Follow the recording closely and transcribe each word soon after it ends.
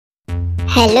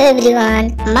Hello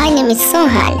everyone, my name is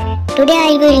Sohan. Today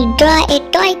I will draw a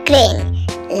toy crane.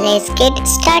 Let's get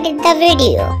started the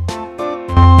video.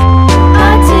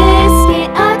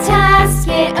 A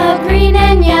tasket, a green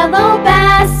and yellow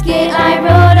basket. I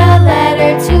wrote a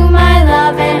letter to my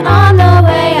love, and on the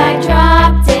way I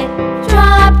dropped it,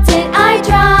 I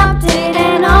dropped it,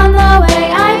 and on the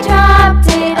way I dropped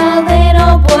it. A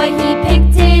little boy, he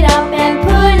picked it up and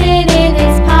put it in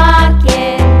his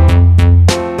pocket.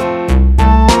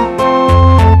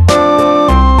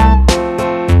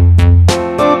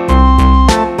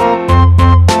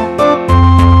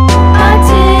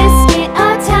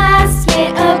 A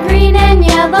tasket, a green and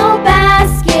yellow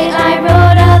basket. I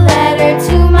wrote a letter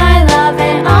to my love,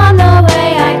 and on the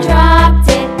way I dropped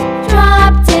it,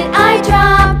 I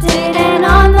dropped it, and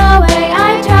on the way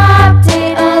I dropped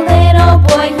it. A little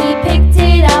boy, he picked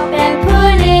it up and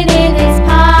put it in his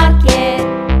pocket.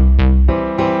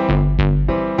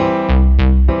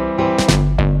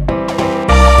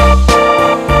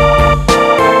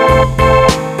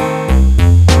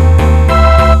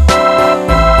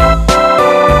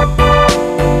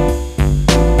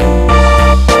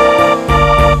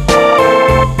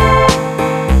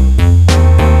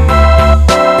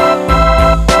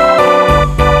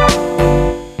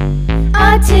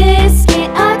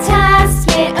 A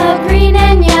tasket, a green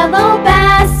and yellow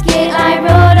basket. I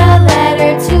wrote a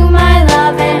letter to my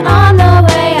love, and on the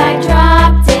way I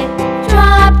dropped it,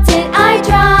 I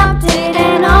dropped it,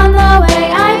 and on the way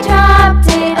I dropped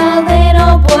it. A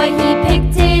little boy, he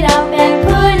picked it up and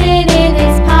put it in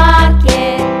his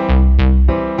pocket.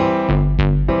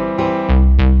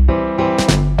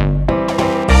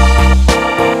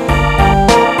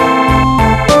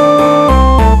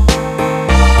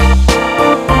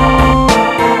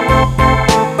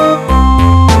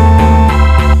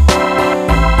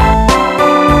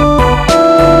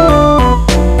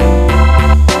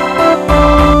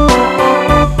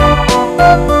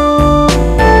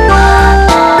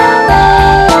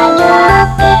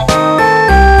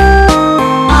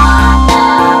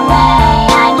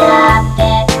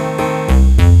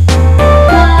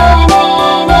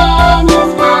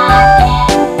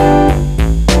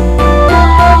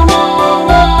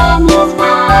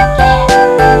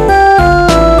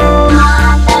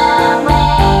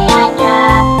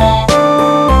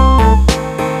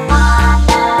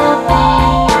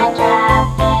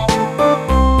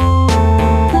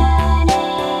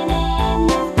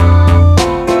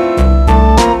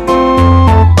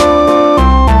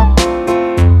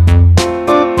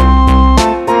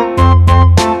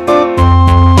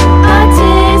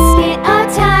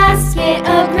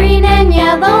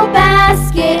 Yellow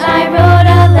basket. I wrote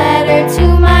a letter to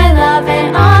my love,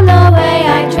 and on the way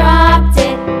I dropped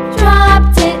it,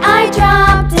 I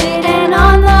dropped it, and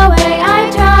on the way I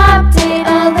dropped it.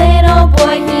 A little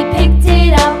boy, he picked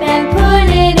it up and put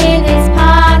it in his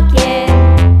pocket.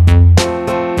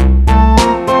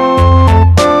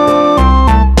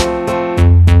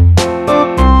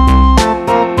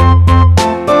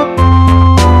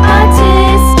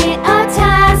 A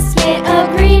tasket, a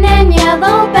green and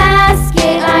yellow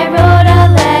basket. I wrote a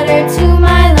letter to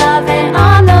my love, and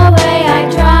on the way I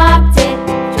dropped it,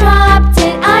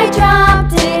 I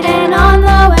dropped it, and on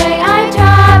the way I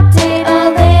dropped it. A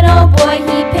little boy,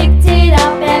 he picked it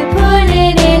up and put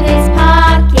it in his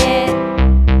pocket.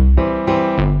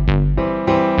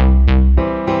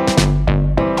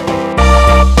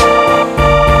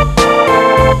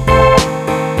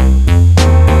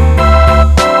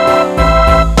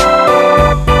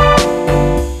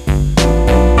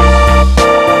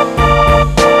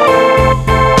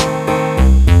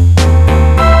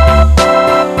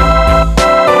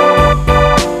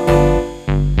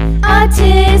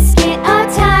 A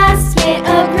tasket,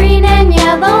 a green and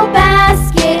yellow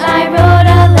basket. I wrote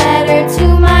a letter to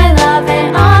my love,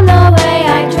 and on the way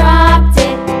I dropped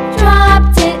it,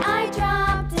 I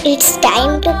dropped it. It's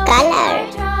time to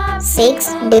color.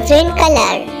 6 different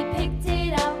colors. He picked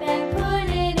it up and put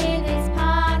it in his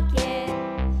pocket.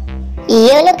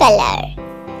 Yellow color,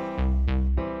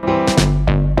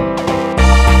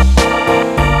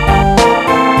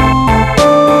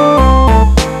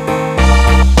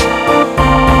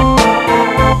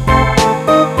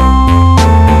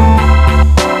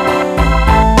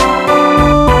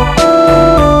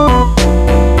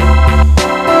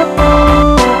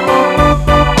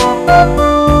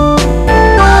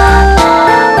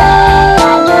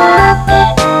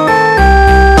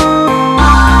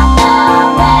 On the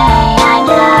way I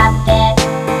dropped it.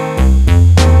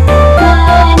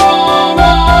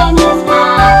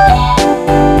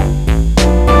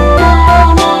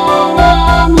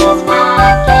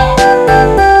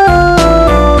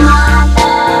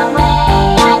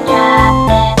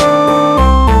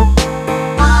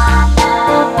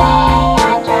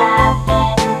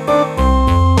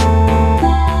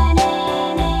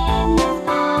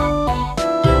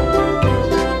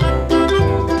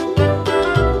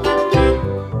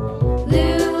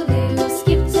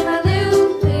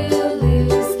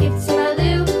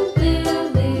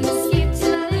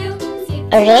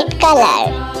 red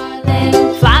color.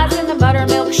 Flies in the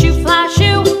buttermilk shoe, fly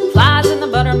shoe. Flies in the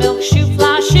buttermilk shoe,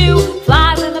 fly shoe.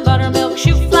 Flies in the buttermilk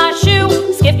shoe, fly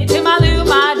shoe. Skip to my Lou,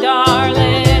 my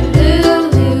darling. Lou,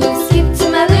 Lou, skip to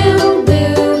my Lou.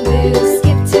 Lou, Lou,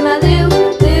 skip to my Lou.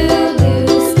 Lou,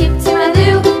 Lou, skip to my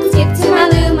Lou. Skip to my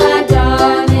Lou, my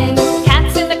darling.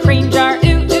 Cats in the cream jar,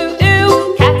 ooh, ooh,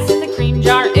 ooh. Cats in the cream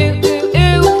jar, ooh, ooh,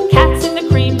 ooh. Cats in the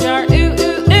cream jar, ooh,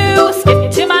 ooh, ooh.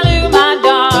 Skip to my Lou, my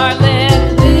darling.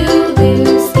 Lou,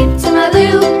 Lou, skip to my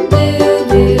Lou. Lou,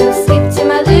 Lou, skip to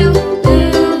my Lou.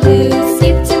 Lou, Lou,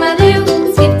 skip to my Lou.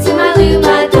 Skip to my Lou,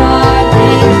 my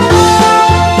darling.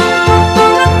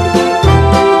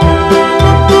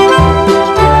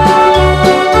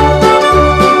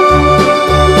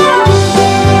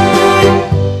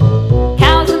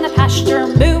 Cows in the pasture,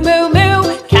 moo, moo,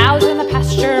 moo. Cows in the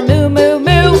pasture, moo, moo,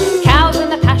 moo. Cows in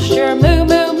the pasture, moo,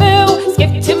 moo, moo.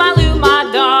 Skip to my Lou, my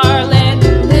darling.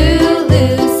 Lou,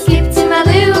 Lou, skip to my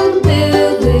Lou.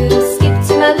 Lou, Lou, skip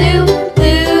to my Lou.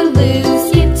 Lou, Lou,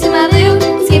 skip to my Lou.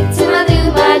 Skip to my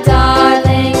Lou, my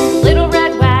darling. Little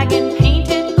red wagon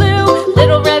painted blue.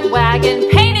 Little red wagon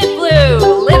painted blue.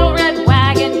 Little red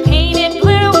wagon painted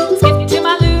blue. Skip to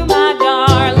my Lou, my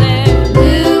darling.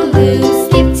 Lou, Lou,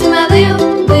 skip to my Lou.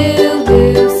 Lou,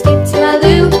 Lou, skip to my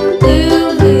Lou. Lou,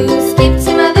 Lou, skip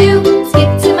to my Lou.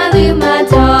 Skip to my Lou, my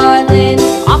darling.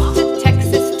 Off to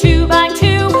Texas 2x2.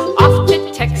 Off to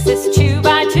Texas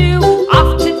 2x2. Off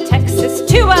to Texas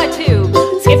 2x2.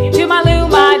 Skip to my Lou,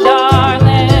 my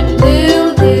darling.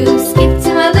 Lou, Lou, skip to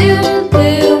my Lou.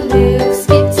 Lou, Lou,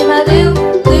 skip to my Lou.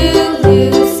 Lou,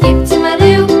 Lou, skip to my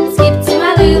Lou. Skip to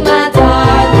my Lou, my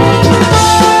darling.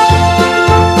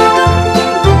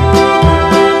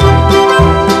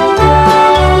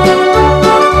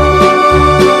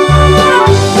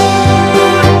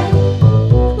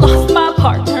 Lost my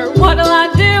partner, what'll I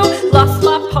do? Lost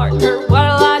my partner,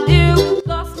 what'll I do?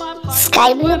 Lost my partner.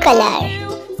 Sky blue color.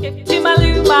 Skip to my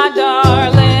Lou, my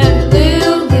darling.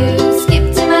 Lou, Lou,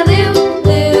 skip to my Lou.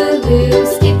 Lou, Lou,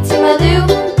 skip to my Lou.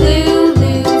 Lou,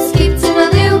 Lou, skip to my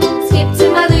Lou. Skip to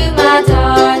my Lou, my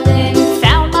darling.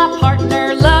 Found my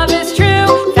partner, love is true.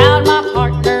 Found my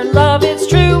partner, love is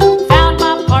true. Found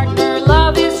my partner,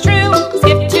 love is true.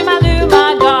 Skip to my Lou,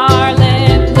 my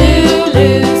darling. Lou,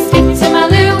 Lou, skip to my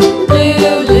Lou. Lou,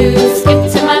 Lou, skip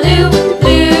to my Lou.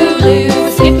 Lou, Lou,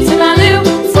 skip to my Lou.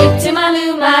 Skip to my Lou,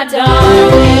 my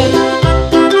darling.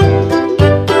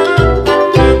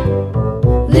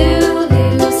 Lou,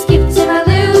 Lou, skip to my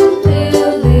Lou. Lou,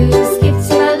 Lou, skip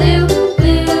to my Lou.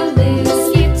 Lou, Lou,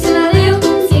 skip to my Lou.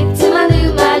 Skip to my Lou,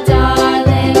 my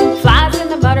darling. Flies in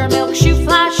the buttermilk shoe,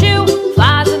 fly shoe.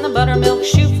 Flies in the buttermilk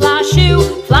shoe, fly shoe.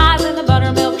 Flies in the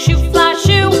buttermilk shoe, fly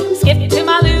shoe. Skip to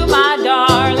my Lou, my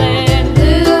darling.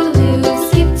 Lou, Lou,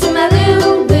 skip to my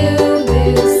Lou. Lou,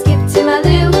 Lou, skip to my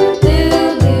Lou. Lou,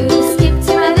 Lou, skip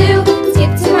to my Lou.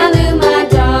 Skip to my Lou, my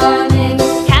darling.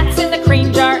 Cats in the cream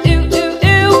jar, ooh, ooh,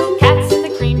 ooh. Cats in the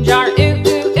cream jar, ooh,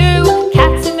 ooh, ooh.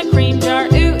 Cats in the cream jar,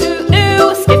 ooh, ooh,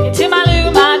 ooh. Skip to my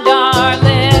Lou, my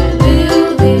darling.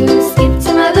 Lou, Lou, skip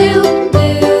to my Lou.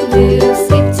 Lou, Lou,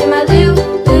 skip to my Lou.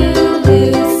 Lou,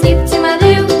 Lou, skip to my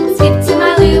Lou. Skip to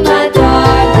my Lou, my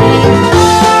darling.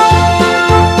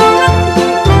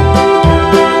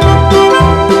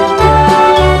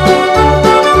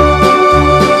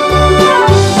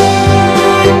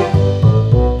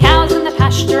 Cows in the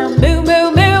pasture, moo,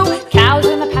 moo, moo. Cows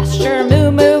in the pasture,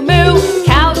 moo, moo, moo.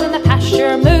 Cows in the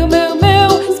pasture, moo, moo,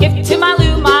 moo. Skip to my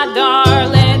Lou, my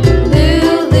darling.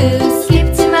 Lou, Lou, skip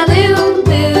to my Lou.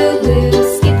 Lou, Lou,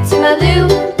 skip to my Lou.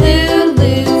 Lou,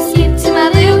 Lou, skip to my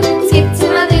Lou. Skip to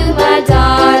my Lou, my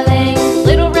darling.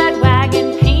 Little red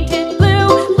wagon painted blue.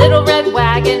 Little red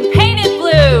wagon painted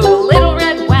blue. Little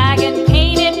red wagon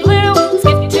painted blue.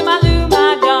 Skip to my Lou,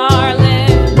 my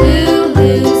darling. Lou,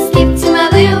 Lou, skip to my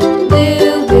Lou.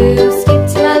 Lou, Lou, skip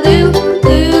to my Lou.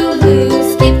 Lou, Lou,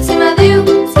 skip to my Lou.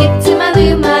 Skip to my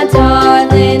Lou, my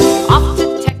darling. Off to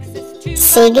Texas 2.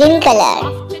 Sea green color.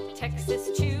 Off to Texas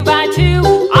 2x2.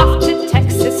 Off to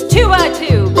Texas 2x2.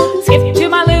 Skip to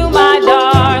my Lou, my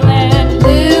darling.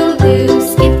 Lou, Lou,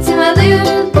 skip to my Lou.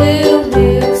 Lou,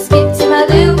 Lou, skip to my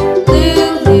Lou. Lou,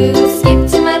 Lou, skip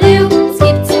to my Lou.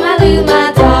 Skip to my Lou,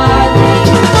 my darling.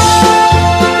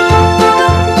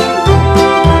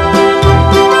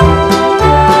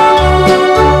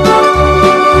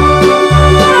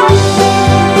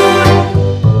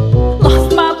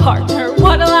 Lost my partner,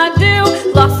 what'll I do?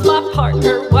 Lost my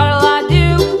partner, what'll I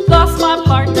do? Lost my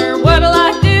partner, what'll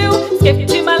I do? Skip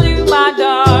to my Lou, my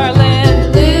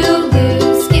darling. Lou,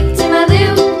 Lou, skip to my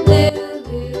Lou. Lou,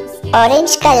 Lou, skip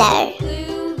Orange color.